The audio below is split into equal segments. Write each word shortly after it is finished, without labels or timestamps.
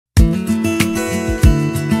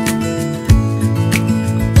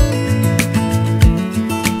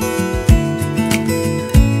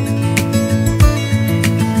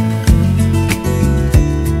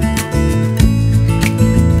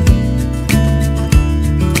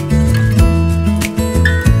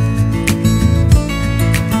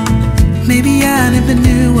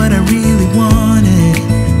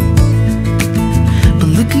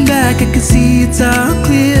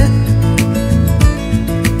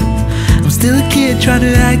Still a kid trying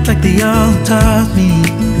to act like they all taught me,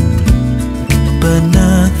 but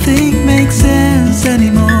nothing makes sense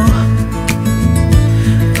anymore.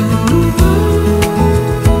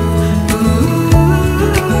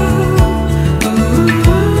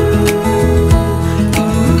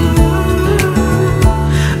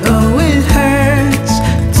 Oh, it hurts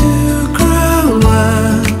to grow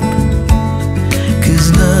up,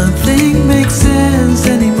 'cause nothing makes sense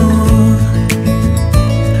anymore.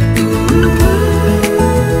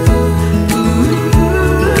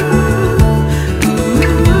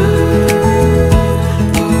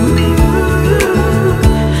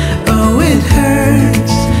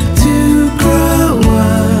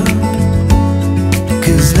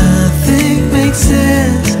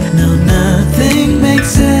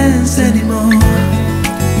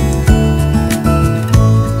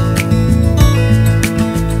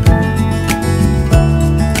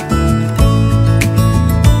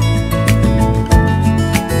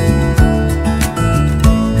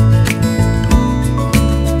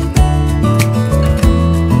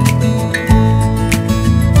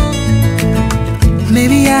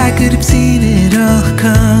 Maybe I could have seen it all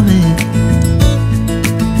coming,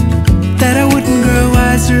 that I wouldn't grow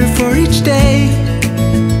wiser for each day.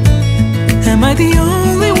 Am I the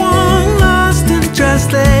only one lost in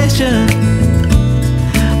translation,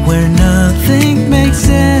 where nothing makes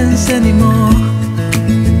sense anymore?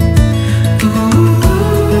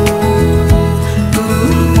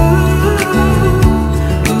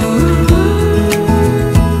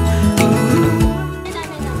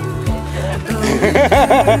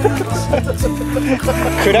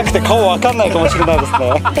暗くて顔わかんないかもしれないですね。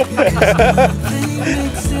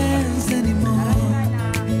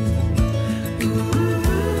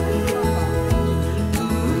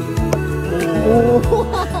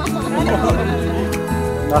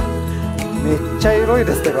あ、めっちゃエロい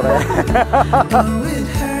ですねこれ。い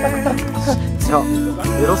や、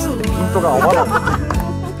エロすぎてピントが合わな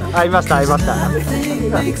い。合いました、合いました。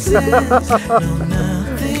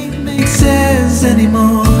Sense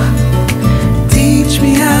anymore. Teach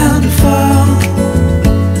me how to fall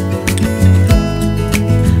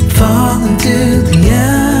into the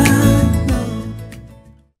unknown.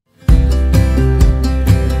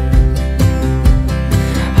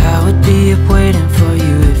 I would be up waiting for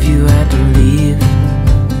you if you had to leave.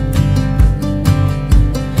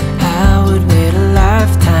 I would wait a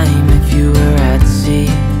lifetime if you were at sea.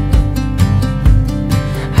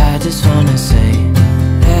 I just wanna say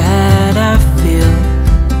that I feel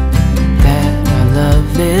that our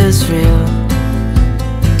love is real.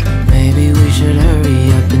 Maybe we should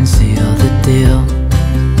hurry up and seal the deal.